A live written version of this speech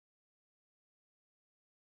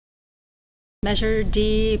Measure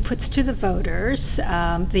D puts to the voters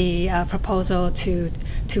the proposal to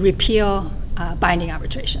repeal binding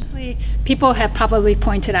arbitration. People have probably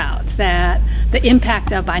pointed out that the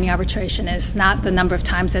impact of binding arbitration is not the number of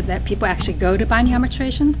times that people actually go to binding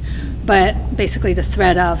arbitration, but basically the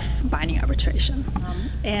threat of binding arbitration.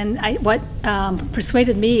 And what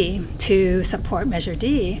persuaded me to support Measure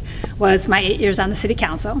D was my 8 years on the City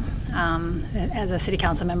Council as a City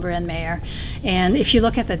Council member and mayor. And if you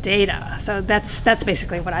look at the data, so that's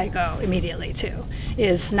basically what I go immediately to,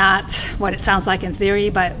 is not what it sounds like in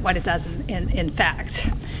theory, but what it does in fact.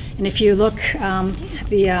 And if you look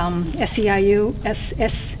the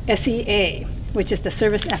SEA, which is the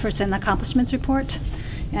Service Efforts and Accomplishments Report,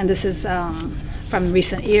 and this is from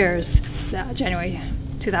recent years, the January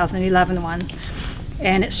 2011 one,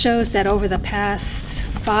 and it shows that over the past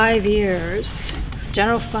 5 years,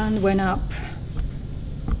 general fund went up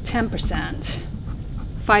 10%,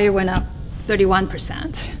 fire went up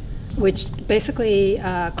 31%, which basically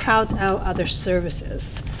crowds out other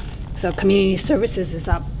services. So community services is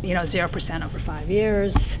up, 0% over 5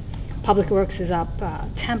 years. Public works is up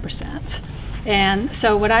 10%. And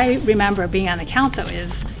so what I remember being on the council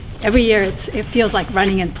is every year it feels like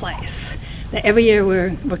running in place. That every year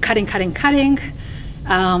we're cutting,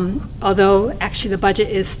 although actually the budget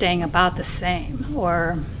is staying about the same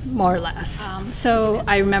or more or less. So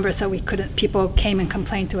I remember, people came and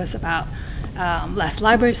complained to us about less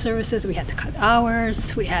library services. We had to cut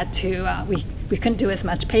hours. We had to, we couldn't do as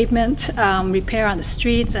much pavement repair on the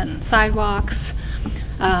streets and sidewalks,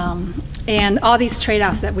 and all these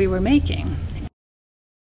trade-offs that we were making.